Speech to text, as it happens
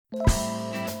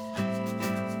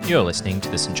You're listening to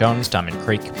the St John's Diamond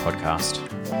Creek podcast.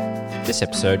 This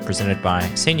episode presented by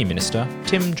Senior Minister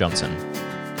Tim Johnson.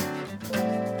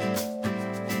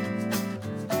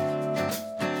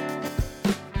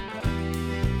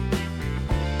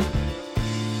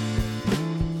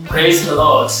 Praise the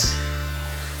Lord.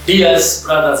 Dear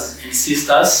brothers and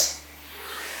sisters,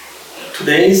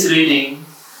 today's reading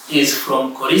is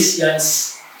from Colossians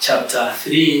chapter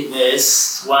 3,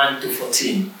 verse 1 to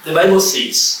 14. The Bible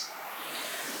says,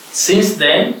 "Since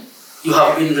then you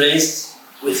have been raised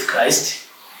with Christ,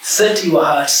 set your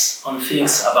hearts on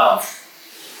things above,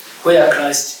 where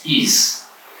Christ is,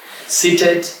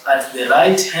 seated at the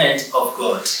right hand of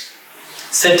God.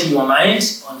 Set your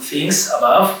mind on things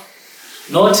above,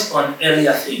 not on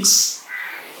earlier things.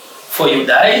 For you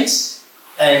died,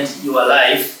 and your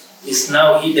life is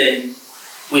now hidden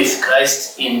with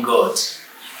Christ in God.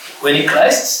 When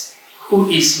Christ, who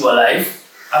is your life,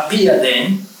 appear,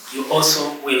 then you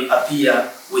also will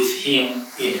appear with him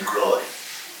in glory.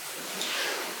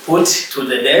 Put to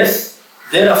the death,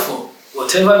 therefore,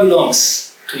 whatever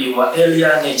belongs to your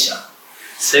earlier nature: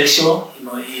 sexual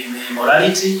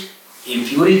immorality,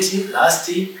 impurity, lust,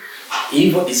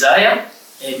 evil desire,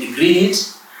 and greed,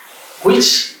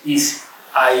 which is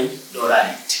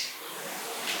idolatry.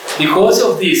 Because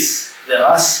of this, the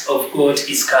wrath of God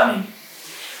is coming.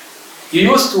 You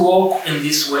used to walk in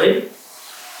this way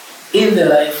in the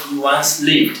life you once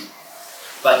lived,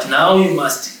 but now you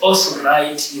must also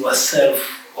rid yourself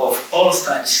of all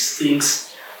such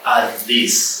things as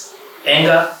this: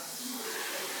 anger,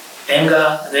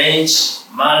 rage,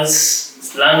 malice,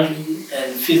 slandering,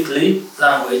 and filthy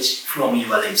language from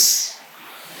your lips.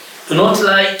 Do not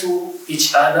lie to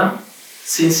each other,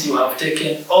 since you have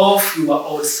taken off your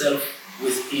old self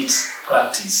with its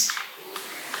practice,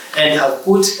 and have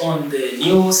put on the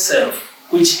new self,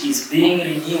 which is being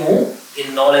renewed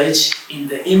in knowledge in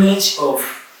the image of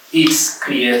its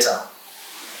Creator.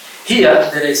 Here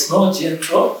there is no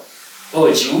Gentile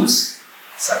or Jews,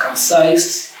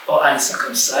 circumcised or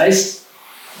uncircumcised,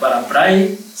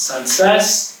 barbarian,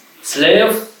 census,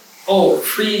 slave, or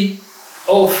free,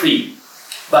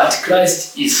 but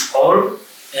Christ is all,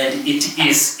 and it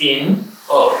is in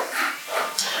all.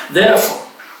 Therefore,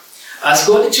 as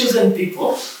God-chosen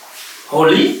people,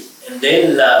 holy and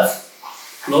daily love,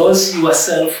 clothe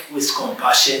yourself with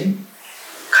compassion,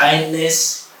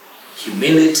 kindness,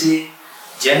 humility,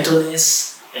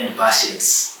 gentleness, and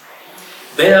patience.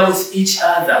 Bear with each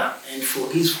other and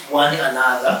forgive one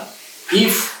another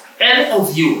if any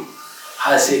of you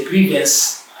has a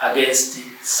grievance against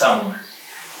someone.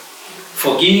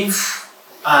 Forgive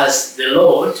as the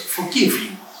Lord forgive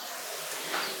you.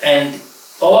 And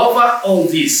over all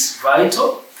this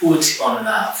vital, put on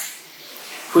love,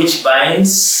 which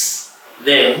binds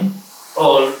them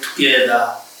all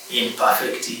together in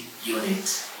perfect unity."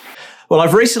 Well,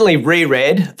 I've recently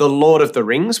reread The Lord of the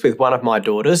Rings with one of my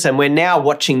daughters, and we're now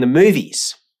watching the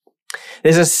movies.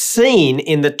 There's a scene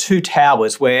in The Two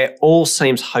Towers where all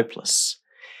seems hopeless,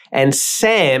 and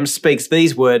Sam speaks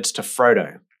these words to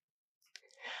Frodo.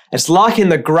 "It's like in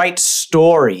the great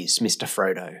stories, Mr.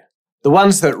 Frodo, the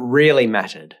ones that really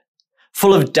mattered.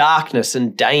 Full of darkness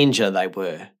and danger they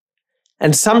were.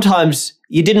 And sometimes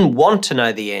you didn't want to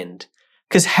know the end,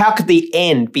 because how could the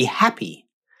end be happy?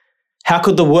 How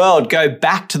could the world go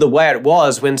back to the way it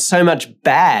was when so much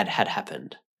bad had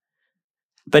happened?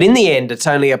 But in the end, it's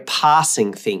only a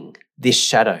passing thing, this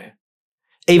shadow.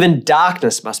 Even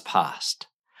darkness must pass.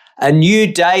 A new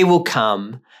day will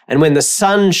come, and when the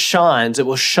sun shines, it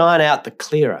will shine out the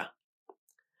clearer.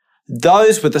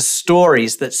 Those were the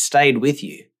stories that stayed with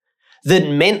you, that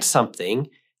meant something,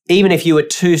 even if you were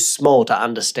too small to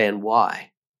understand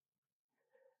why.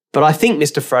 But I think,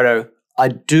 Mr. Frodo, I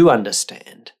do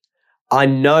understand. I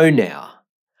know now.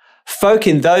 Folk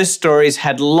in those stories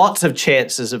had lots of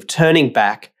chances of turning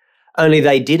back, only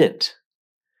they didn't.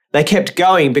 They kept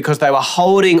going because they were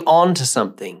holding on to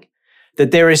something,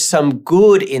 that there is some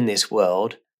good in this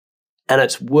world, and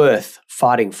it's worth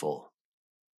fighting for."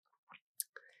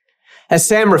 As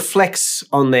Sam reflects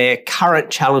on their current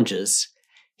challenges,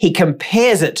 he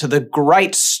compares it to the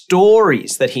great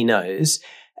stories that he knows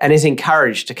and is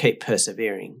encouraged to keep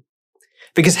persevering.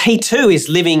 Because he too is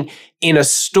living in a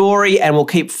story and will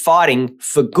keep fighting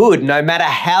for good no matter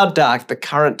how dark the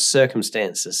current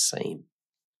circumstances seem.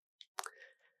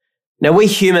 Now, we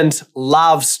humans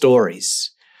love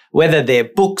stories, whether they're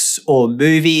books or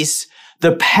movies.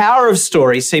 The power of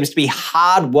stories seems to be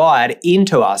hardwired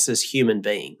into us as human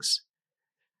beings.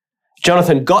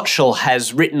 Jonathan Gottschall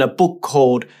has written a book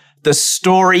called The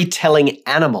Storytelling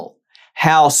Animal: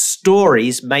 How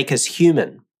Stories Make Us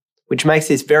Human, which makes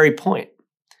this very point.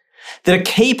 That a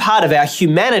key part of our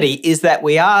humanity is that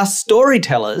we are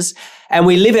storytellers and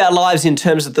we live our lives in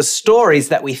terms of the stories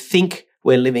that we think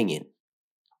we're living in.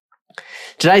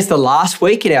 Today's the last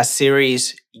week in our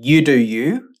series, You Do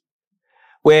You,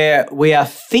 where we are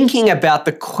thinking about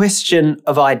the question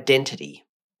of identity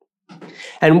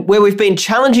and where we've been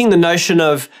challenging the notion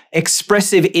of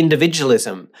expressive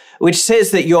individualism, which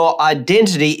says that your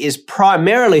identity is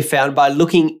primarily found by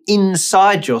looking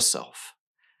inside yourself.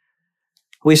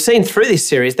 We've seen through this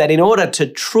series that in order to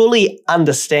truly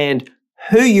understand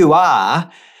who you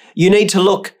are, you need to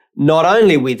look not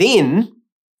only within,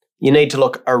 you need to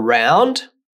look around,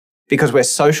 because we're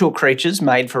social creatures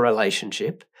made for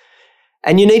relationship,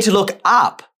 and you need to look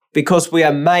up because we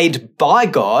are made by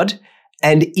God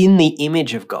and in the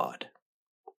image of God.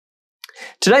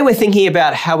 Today we're thinking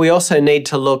about how we also need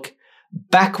to look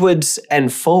backwards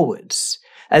and forwards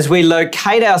as we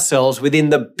locate ourselves within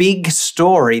the big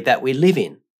story that we live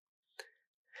in.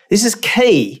 This is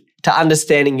key to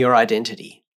understanding your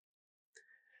identity.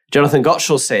 Jonathan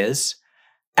Gottschall says,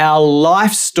 our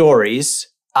life stories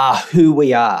are who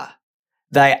we are.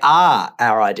 They are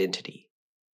our identity.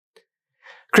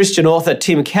 Christian author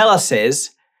Tim Keller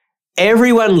says,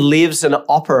 everyone lives and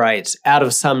operates out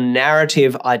of some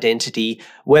narrative identity,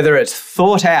 whether it's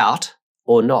thought out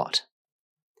or not.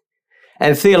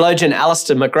 And theologian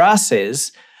Alistair McGrath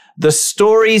says, the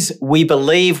stories we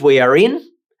believe we are in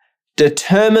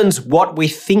determines what we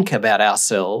think about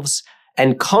ourselves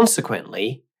and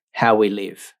consequently how we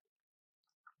live.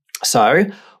 So,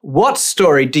 what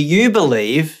story do you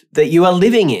believe that you are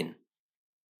living in?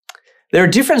 There are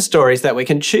different stories that we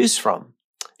can choose from,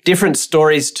 different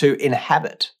stories to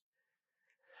inhabit.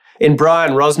 In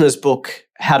Brian Rosner's book,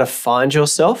 How to Find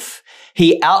Yourself,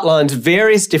 he outlines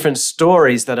various different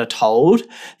stories that are told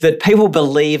that people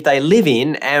believe they live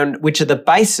in and which are the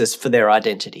basis for their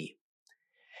identity.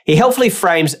 He helpfully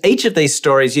frames each of these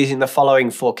stories using the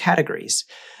following 4 categories.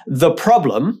 The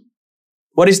problem.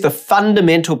 What is the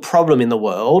fundamental problem in the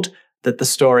world that the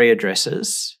story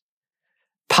addresses?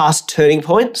 Past turning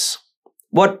points.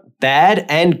 What bad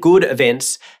and good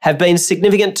events have been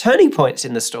significant turning points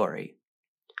in the story?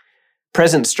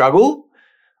 Present struggle.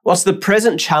 What's the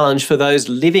present challenge for those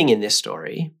living in this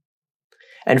story?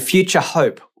 And future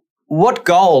hope. What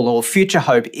goal or future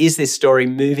hope is this story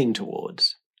moving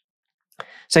towards?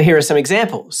 So here are some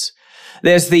examples.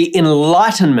 There's the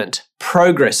Enlightenment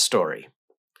progress story.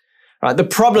 Right, the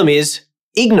problem is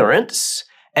ignorance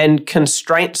and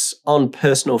constraints on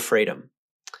personal freedom.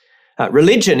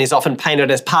 Religion is often painted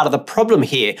as part of the problem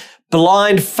here.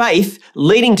 Blind faith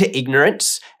leading to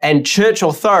ignorance and church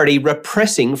authority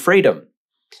repressing freedom.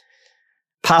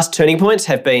 Past turning points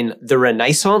have been the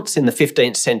Renaissance in the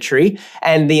 15th century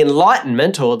and the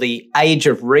Enlightenment or the Age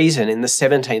of Reason in the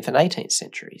 17th and 18th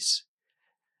centuries.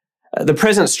 The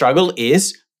present struggle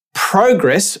is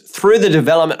progress through the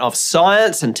development of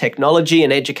science and technology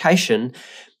and education,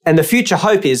 and the future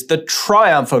hope is the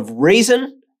triumph of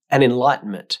reason and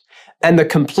enlightenment, and the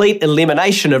complete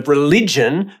elimination of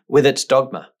religion with its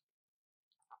dogma.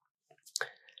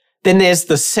 Then there's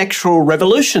the sexual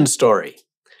revolution story,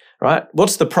 right?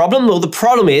 What's the problem? Well, the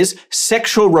problem is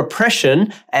sexual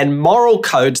repression and moral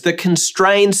codes that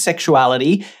constrain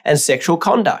sexuality and sexual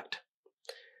conduct.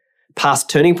 Past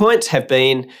turning points have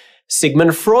been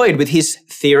Sigmund Freud with his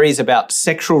theories about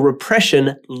sexual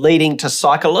repression leading to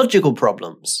psychological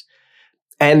problems,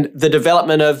 and the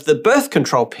development of the birth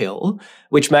control pill,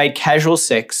 which made casual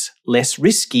sex less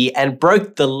risky and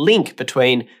broke the link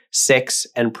between sex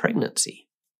and pregnancy.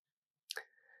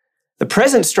 The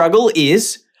present struggle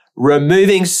is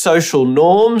removing social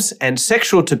norms and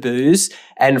sexual taboos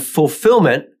and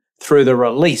fulfillment through the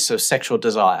release of sexual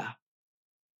desire.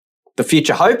 The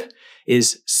future hope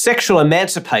is sexual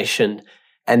emancipation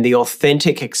and the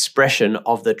authentic expression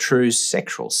of the true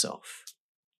sexual self.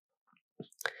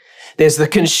 There's the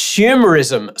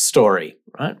consumerism story,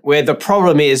 right, where the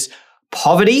problem is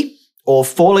poverty or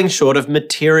falling short of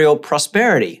material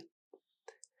prosperity.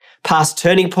 Past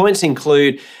turning points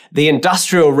include the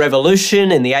Industrial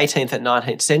Revolution in the 18th and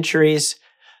 19th centuries,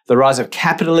 the rise of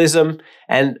capitalism,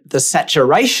 and the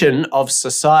saturation of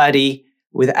society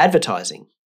with advertising.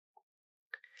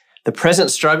 The present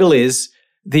struggle is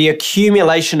the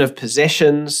accumulation of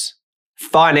possessions,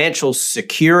 financial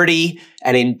security,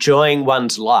 and enjoying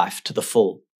one's life to the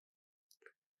full.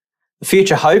 The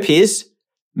future hope is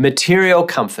material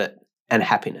comfort and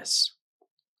happiness.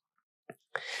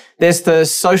 There's the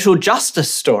social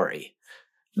justice story.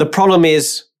 The problem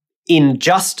is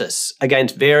injustice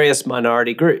against various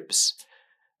minority groups.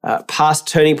 Past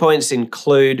turning points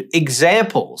include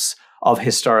examples of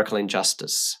historical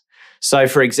injustice, So,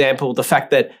 for example, the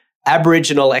fact that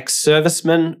Aboriginal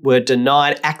ex-servicemen were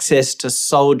denied access to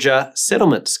soldier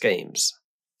settlement schemes.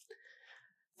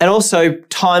 And also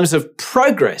times of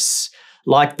progress,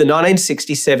 like the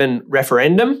 1967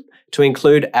 referendum to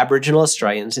include Aboriginal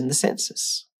Australians in the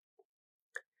census.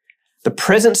 The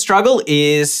present struggle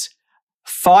is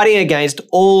fighting against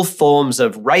all forms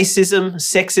of racism,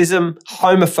 sexism,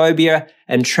 homophobia,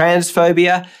 and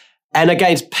transphobia, and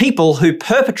against people who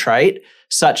perpetrate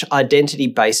such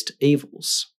identity-based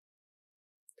evils.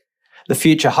 The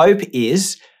future hope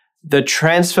is the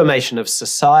transformation of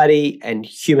society and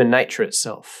human nature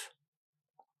itself.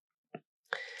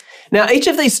 Now, each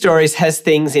of these stories has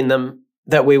things in them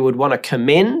that we would want to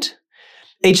commend.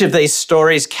 Each of these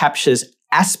stories captures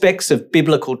aspects of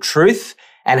biblical truth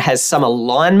and has some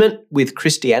alignment with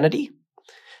Christianity.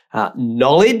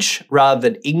 Knowledge rather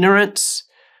than ignorance,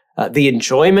 the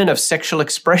enjoyment of sexual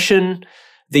expression,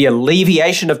 the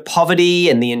alleviation of poverty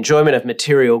and the enjoyment of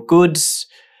material goods,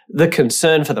 the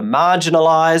concern for the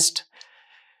marginalised.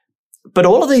 But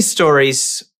all of these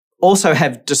stories also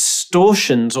have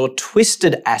distortions or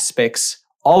twisted aspects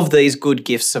of these good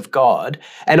gifts of God,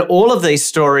 and all of these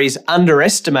stories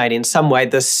underestimate in some way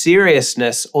the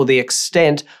seriousness or the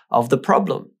extent of the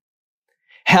problem,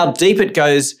 how deep it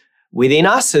goes within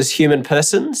us as human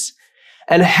persons,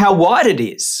 and how wide it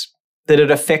is that it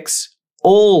affects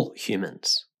all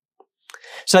humans.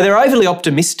 So they're overly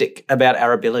optimistic about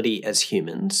our ability as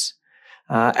humans,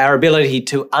 our ability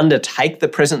to undertake the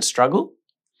present struggle,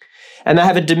 and they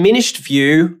have a diminished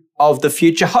view of the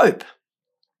future hope.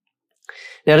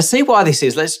 Now, to see why this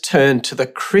is, let's turn to the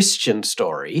Christian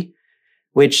story,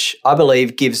 which I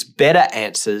believe gives better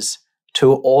answers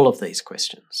to all of these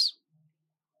questions.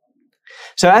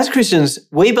 So as Christians,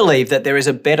 we believe that there is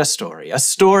a better story, a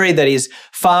story that is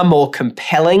far more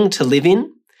compelling to live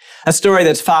in, a story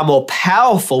that's far more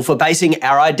powerful for basing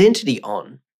our identity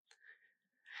on.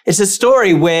 It's a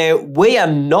story where we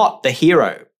are not the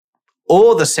hero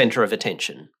or the centre of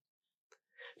attention.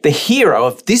 The hero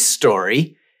of this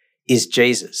story is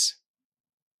Jesus.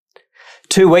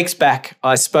 2 weeks back,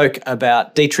 I spoke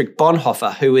about Dietrich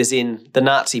Bonhoeffer, who was in the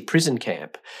Nazi prison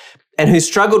camp and who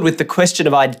struggled with the question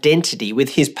of identity with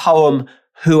his poem,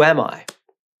 Who Am I?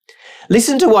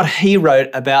 Listen to what he wrote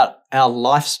about our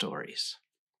life stories.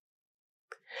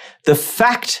 The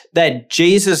fact that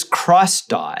Jesus Christ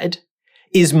died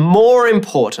is more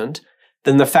important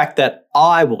than the fact that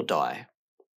I will die.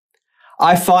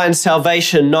 I find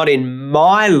salvation not in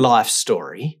my life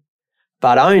story,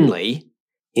 but only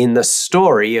in the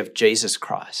story of Jesus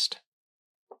Christ.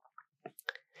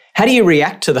 How do you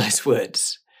react to those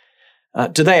words?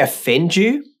 Do they offend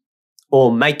you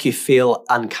or make you feel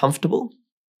uncomfortable?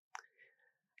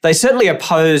 They certainly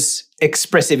oppose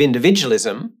expressive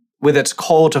individualism with its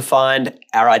call to find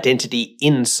our identity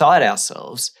inside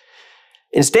ourselves.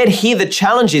 Instead, here the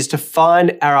challenge is to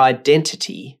find our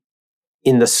identity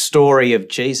in the story of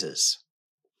Jesus.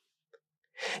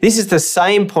 This is the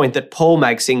same point that Paul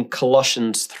makes in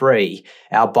Colossians 3,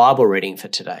 our Bible reading for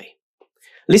today.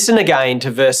 Listen again to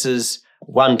verses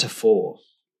 1 to 4.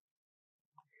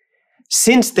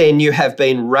 Since then you have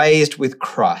been raised with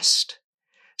Christ.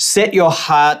 Set your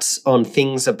hearts on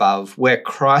things above, where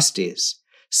Christ is,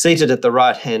 seated at the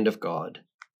right hand of God.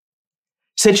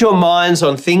 Set your minds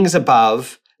on things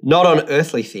above, not on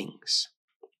earthly things.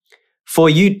 For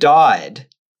you died,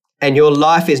 and your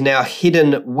life is now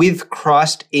hidden with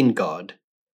Christ in God.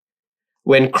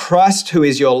 When Christ, who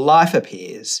is your life,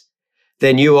 appears,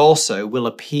 then you also will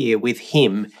appear with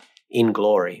him in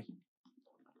glory.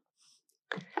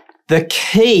 The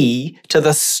key to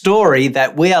the story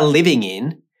that we are living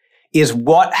in is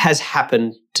what has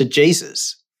happened to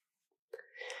Jesus.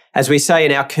 As we say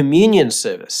in our communion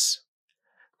service,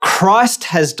 Christ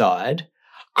has died,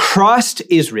 Christ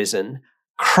is risen,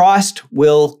 Christ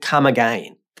will come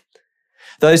again.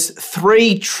 Those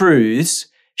three truths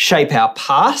shape our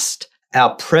past,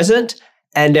 our present,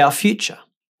 and our future.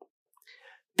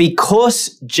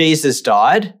 Because Jesus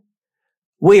died,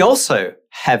 we also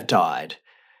have died.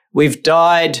 We've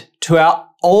died to our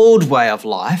old way of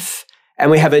life,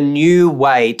 and we have a new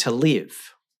way to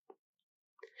live.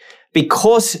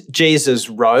 Because Jesus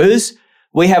rose,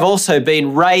 we have also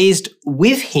been raised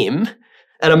with him,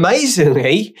 and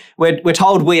amazingly, we're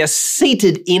told we are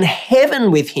seated in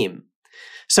heaven with him.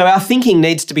 So our thinking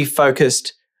needs to be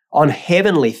focused on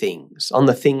heavenly things, on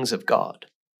the things of God.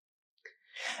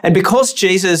 And because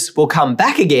Jesus will come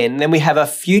back again, then we have a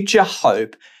future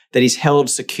hope that is held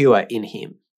secure in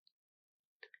him.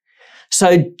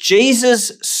 So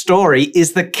Jesus' story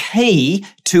is the key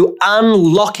to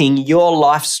unlocking your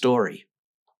life story.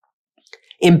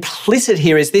 Implicit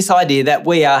here is this idea that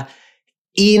we are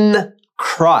in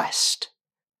Christ.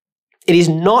 It is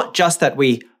not just that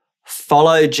we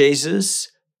follow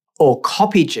Jesus or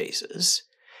copy Jesus.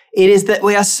 It is that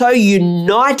we are so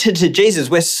united to Jesus,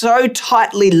 we're so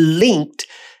tightly linked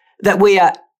that we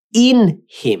are in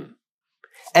him.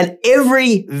 And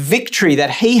every victory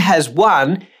that he has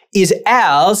won is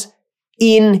ours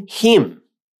in him.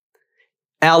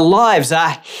 Our lives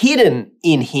are hidden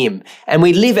in him, and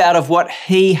we live out of what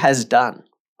he has done.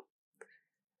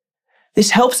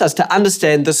 This helps us to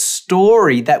understand the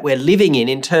story that we're living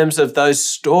in terms of those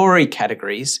story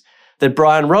categories that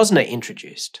Brian Rosner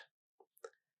introduced.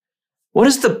 What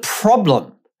is the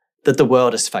problem that the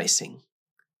world is facing?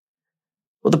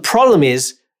 Well, the problem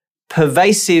is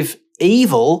pervasive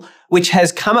evil, which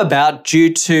has come about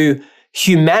due to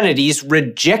humanity's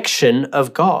rejection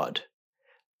of God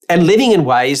and living in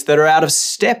ways that are out of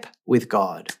step with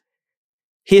God.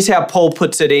 Here's how Paul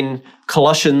puts it in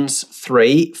Colossians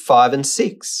 3, 5 and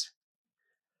 6.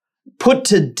 Put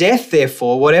to death,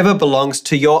 therefore, whatever belongs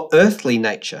to your earthly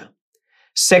nature: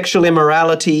 sexual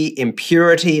immorality,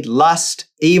 impurity, lust,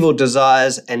 evil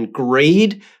desires, and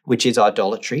greed, which is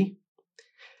idolatry.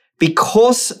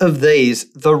 Because of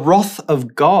these, the wrath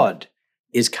of God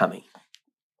is coming.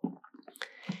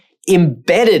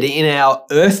 Embedded in our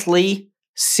earthly,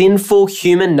 sinful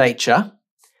human nature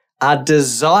are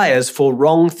desires for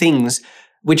wrong things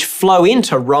which flow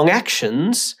into wrong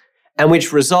actions and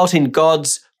which result in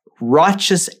God's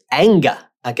righteous anger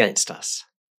against us.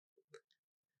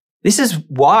 This is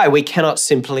why we cannot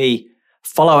simply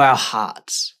follow our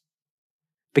hearts,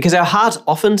 because our hearts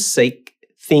often seek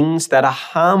things that are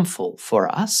harmful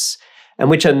for us and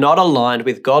which are not aligned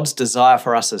with God's desire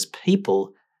for us as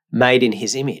people made in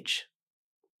his image.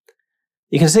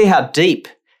 You can see how deep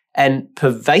and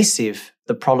pervasive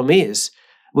the problem is.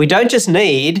 We don't just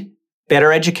need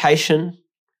better education,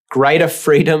 greater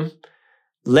freedom,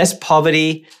 less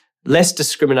poverty, less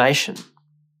discrimination.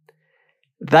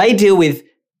 They deal with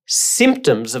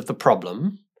symptoms of the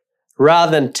problem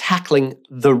rather than tackling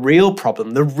the real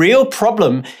problem. The real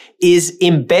problem is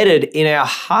embedded in our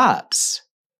hearts.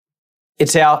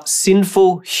 It's our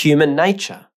sinful human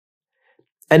nature.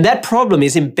 And that problem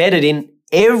is embedded in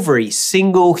every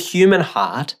single human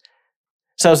heart.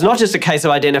 So it's not just a case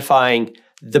of identifying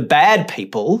the bad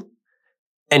people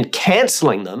and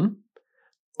cancelling them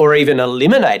or even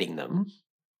eliminating them.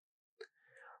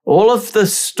 All of the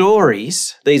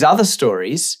stories, these other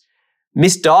stories,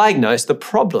 misdiagnose the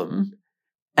problem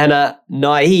and are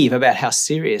naive about how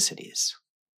serious it is.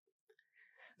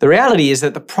 The reality is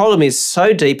that the problem is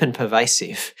so deep and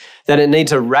pervasive that it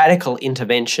needs a radical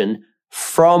intervention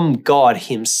from God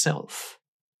himself.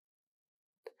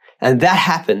 And that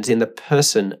happens in the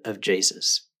person of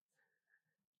Jesus.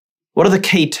 What are the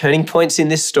key turning points in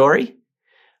this story?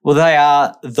 Well, they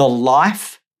are the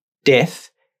life,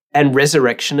 death, and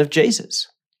resurrection of Jesus.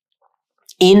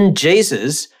 In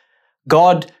Jesus,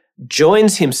 God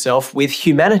joins himself with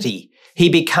humanity. He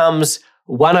becomes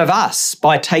one of us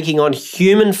by taking on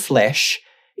human flesh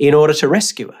in order to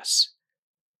rescue us.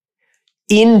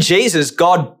 In Jesus,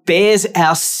 God bears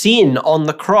our sin on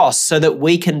the cross so that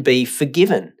we can be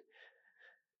forgiven.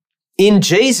 In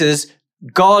Jesus,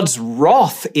 God's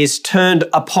wrath is turned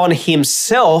upon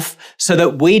himself so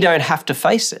that we don't have to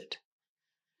face it.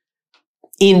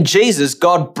 In Jesus,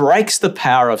 God breaks the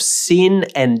power of sin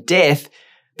and death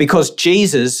because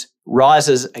Jesus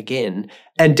rises again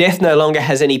and death no longer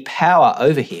has any power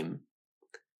over him.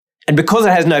 And because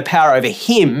it has no power over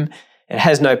him, it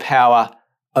has no power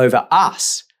over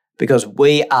us because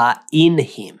we are in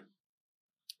him.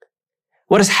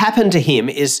 What has happened to him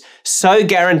is so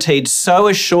guaranteed, so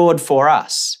assured for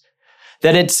us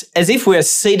that it's as if we're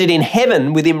seated in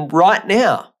heaven with him right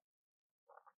now.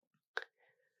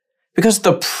 Because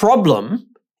the problem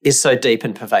is so deep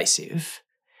and pervasive,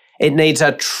 it needs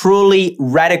a truly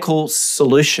radical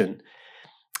solution.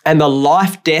 And the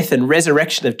life, death, and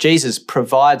resurrection of Jesus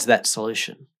provides that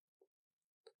solution.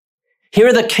 Here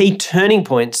are the key turning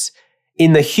points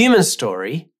in the human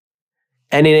story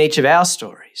and in each of our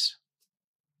stories.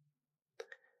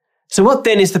 So what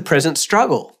then is the present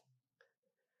struggle?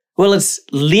 Well, it's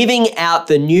living out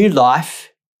the new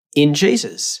life in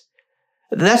Jesus.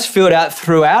 That's filled out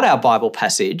throughout our Bible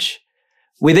passage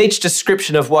with each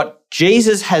description of what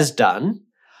Jesus has done,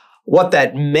 what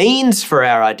that means for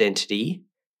our identity,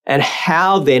 and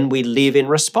how then we live in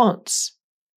response.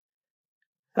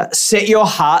 Set your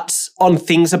hearts on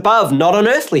things above, not on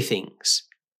earthly things,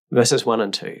 verses 1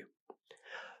 and 2.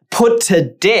 Put to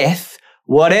death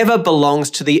whatever belongs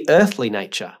to the earthly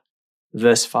nature,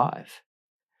 verse 5.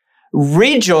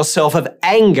 Rid yourself of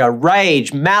anger,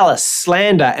 rage, malice,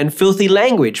 slander, and filthy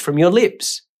language from your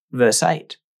lips. Verse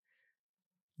 8.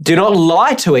 Do not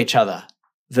lie to each other.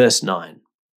 Verse 9.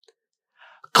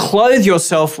 Clothe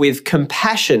yourself with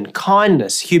compassion,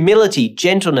 kindness, humility,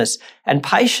 gentleness, and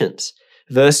patience.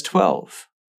 Verse 12.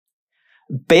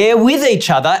 Bear with each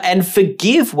other and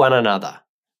forgive one another.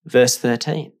 Verse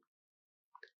 13.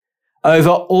 Over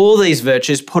all these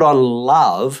virtues, put on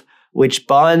love, which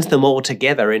binds them all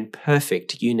together in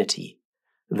perfect unity.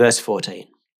 Verse 14.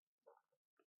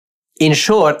 In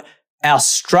short, our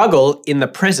struggle in the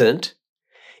present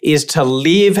is to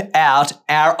live out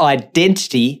our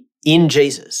identity in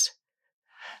Jesus,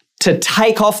 to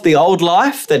take off the old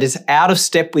life that is out of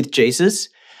step with Jesus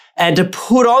and to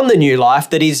put on the new life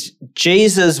that is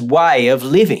Jesus' way of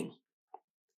living.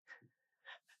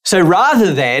 So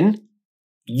rather than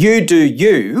you do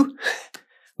you,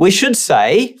 we should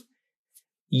say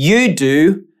you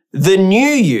do the new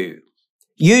you.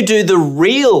 You do the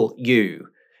real you.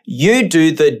 You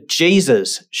do the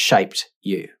Jesus-shaped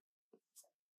you.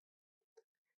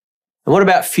 And what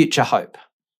about future hope?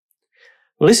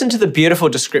 Listen to the beautiful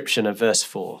description of verse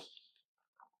 4.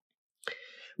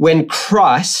 When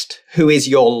Christ, who is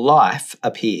your life,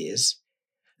 appears,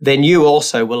 then you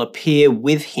also will appear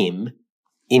with him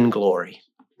in glory.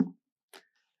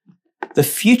 The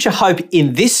future hope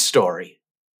in this story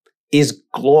is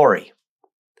glory.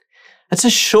 It's a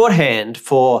shorthand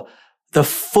for the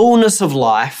fullness of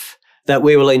life that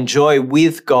we will enjoy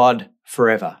with God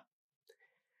forever.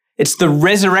 It's the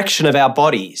resurrection of our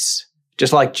bodies,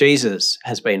 just like Jesus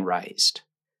has been raised.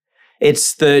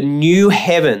 It's the new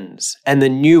heavens and the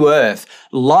new earth,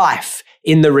 life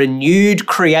in the renewed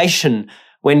creation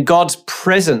when God's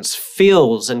presence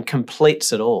fills and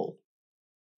completes it all.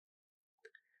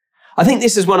 I think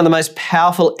this is one of the most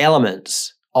powerful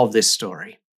elements of this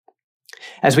story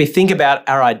as we think about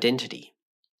our identity.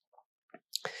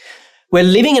 We're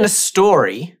living in a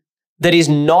story that is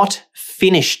not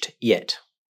finished yet,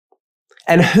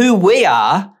 and who we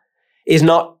are is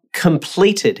not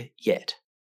completed yet.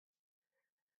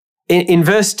 In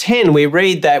verse 10, we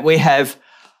read that we have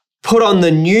put on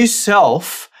the new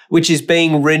self, which is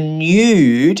being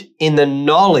renewed in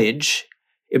knowledge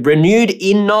in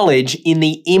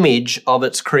the image of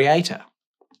its creator.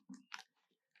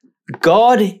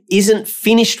 God isn't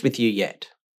finished with you yet.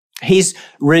 He's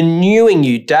renewing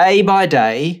you day by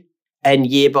day and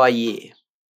year by year.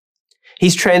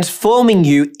 He's transforming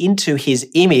you into his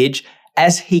image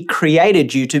as he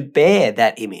created you to bear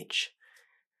that image.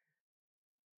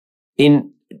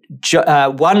 In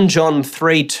 1 John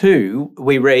 3:2,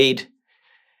 we read,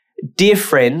 "Dear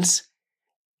friends,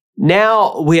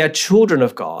 now we are children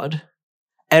of God,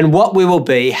 and what we will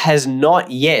be has not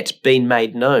yet been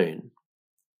made known.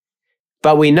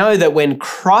 But we know that when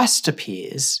Christ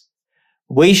appears,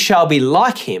 we shall be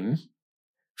like him,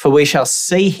 for we shall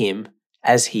see him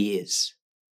as he is."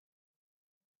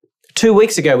 2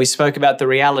 weeks ago, we spoke about the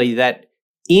reality that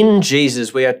in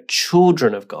Jesus we are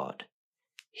children of God,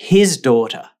 his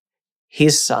daughter,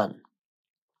 his son.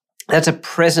 That's a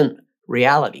present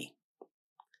reality.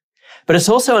 But it's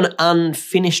also an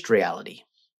unfinished reality.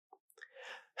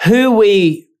 Who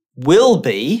we will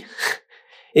be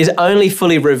is only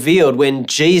fully revealed when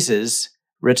Jesus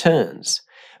returns,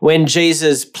 when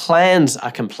Jesus' plans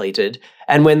are completed,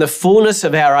 and when the fullness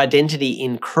of our identity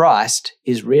in Christ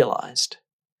is realized.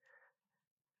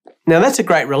 Now, that's a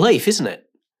great relief, isn't it?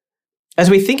 As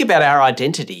we think about our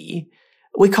identity,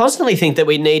 we constantly think that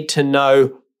we need to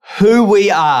know who we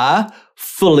are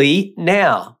fully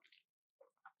now.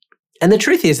 And the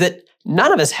truth is that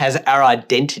none of us has our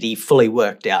identity fully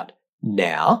worked out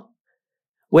now.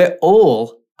 We're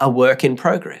all a work in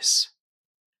progress.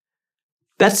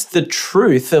 That's the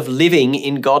truth of living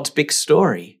in God's big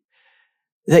story,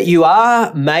 that you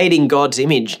are made in God's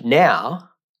image now,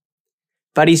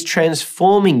 but he's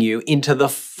transforming you into the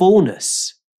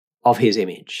fullness of his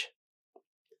image.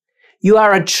 You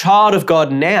are a child of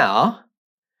God now,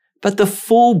 but the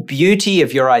full beauty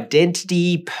of your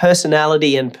identity,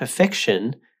 personality, and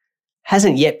perfection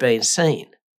hasn't yet been seen.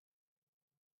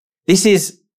 This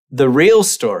is the real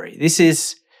story. This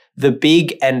is the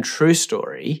big and true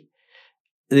story.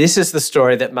 This is the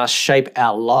story that must shape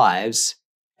our lives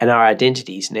and our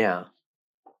identities now.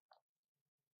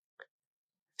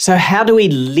 So how do we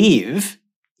live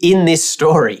in this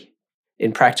story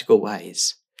in practical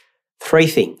ways? 3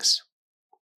 things.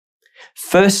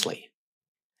 Firstly,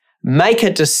 make a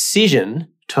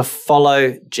decision to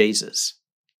follow Jesus.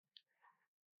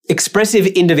 Expressive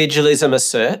individualism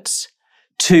asserts,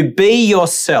 to be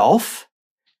yourself,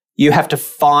 you have to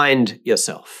find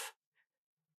yourself.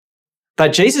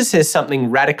 But Jesus says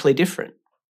something radically different.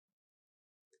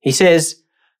 He says,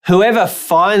 whoever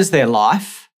finds their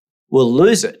life will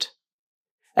lose it,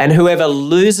 and whoever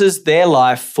loses their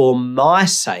life for my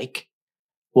sake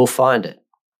will find it.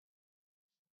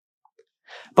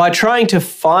 By trying to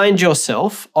find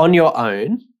yourself on your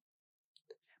own,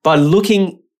 by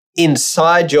looking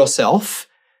inside yourself,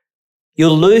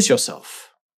 you'll lose yourself.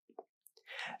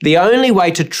 The only way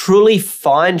to truly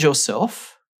find yourself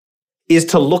is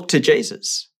to look to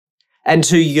Jesus and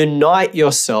to unite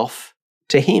yourself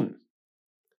to him.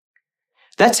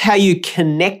 That's how you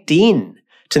connect in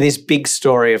to this big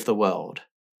story of the world.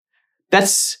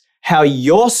 That's how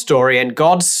your story and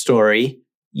God's story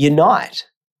unite.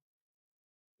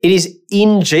 It is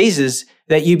in Jesus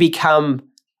that you become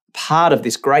part of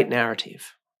this great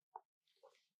narrative.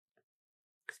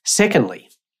 Secondly,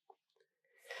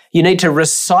 you need to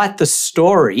recite the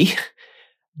story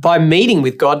by meeting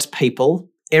with God's people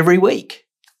every week.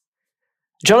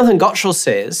 Jonathan Gottschall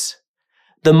says,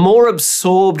 the more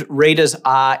absorbed readers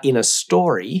are in a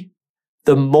story,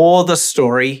 the more the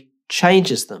story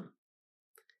changes them.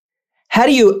 How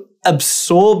do you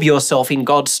absorb yourself in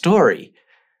God's story?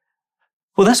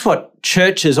 Well, that's what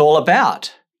church is all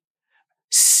about.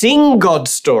 Sing God's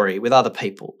story with other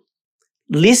people.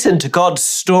 Listen to God's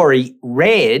story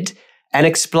read and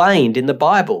explained in the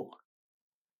Bible.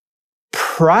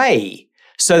 Pray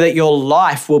so that your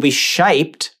life will be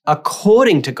shaped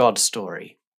according to God's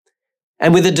story,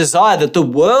 and with a desire that the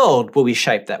world will be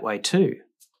shaped that way too.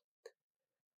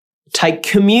 Take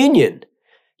communion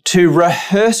to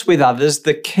rehearse with others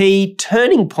the key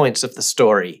turning points of the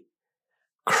story.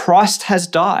 Christ has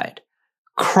died.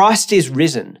 Christ is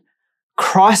risen.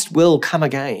 Christ will come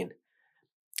again.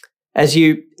 As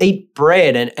you eat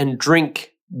bread and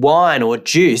drink wine or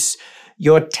juice,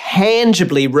 you're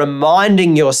tangibly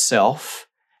reminding yourself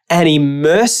and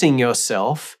immersing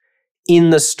yourself in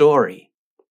the story.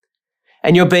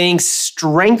 And you're being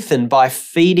strengthened by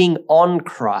feeding on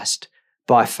Christ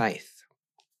by faith.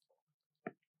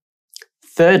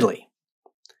 Thirdly,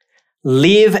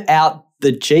 live out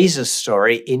the Jesus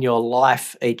story in your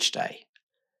life each day.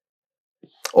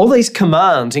 All these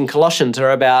commands in Colossians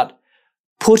are about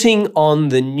putting on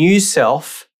the new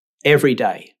self every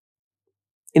day.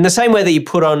 In the same way that you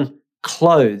put on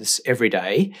clothes every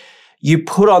day, you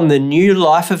put on the new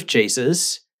life of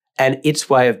Jesus and its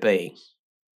way of being.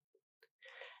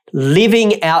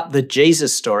 Living out the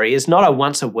Jesus story is not a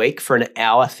once a week for an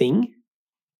hour thing.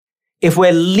 If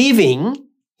we're living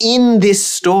in this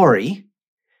story,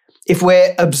 if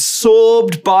we're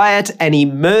absorbed by it and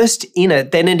immersed in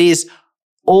it, then it is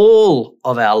all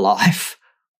of our life,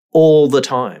 all the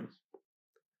time.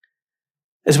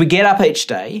 As we get up each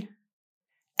day,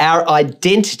 our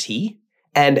identity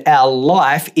and our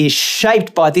life is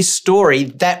shaped by this story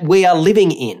that we are living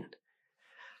in.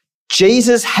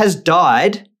 Jesus has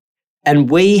died and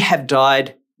we have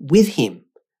died with him.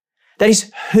 That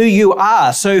is who you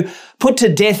are. So put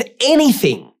to death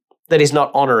anything that is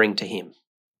not honoring to him.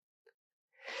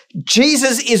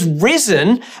 Jesus is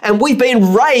risen and we've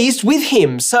been raised with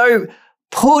him. So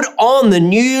put on the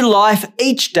new life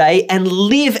each day and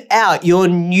live out your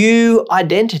new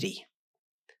identity.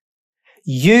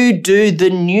 You do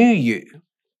the new you.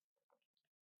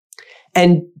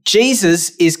 And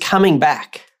Jesus is coming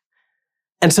back.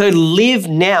 And so live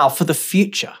now for the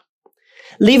future.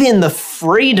 Live in the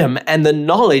freedom and the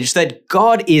knowledge that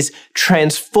God is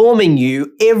transforming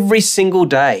you every single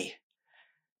day.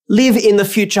 Live in the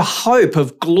future hope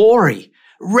of glory,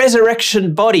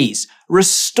 resurrection bodies,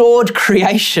 restored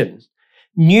creation,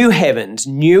 new heavens,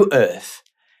 new earth,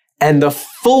 and the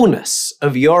fullness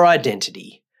of your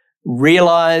identity,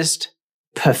 realized,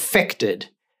 perfected,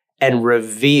 and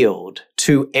revealed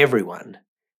to everyone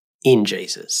in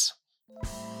Jesus.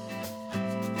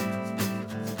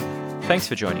 Thanks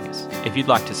for joining us. If you'd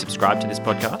like to subscribe to this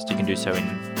podcast, you can do so in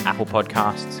Apple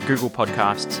Podcasts, Google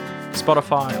Podcasts,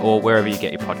 Spotify, or wherever you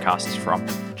get your podcasts from.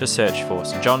 Just search for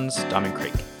St. John's, Diamond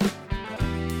Creek.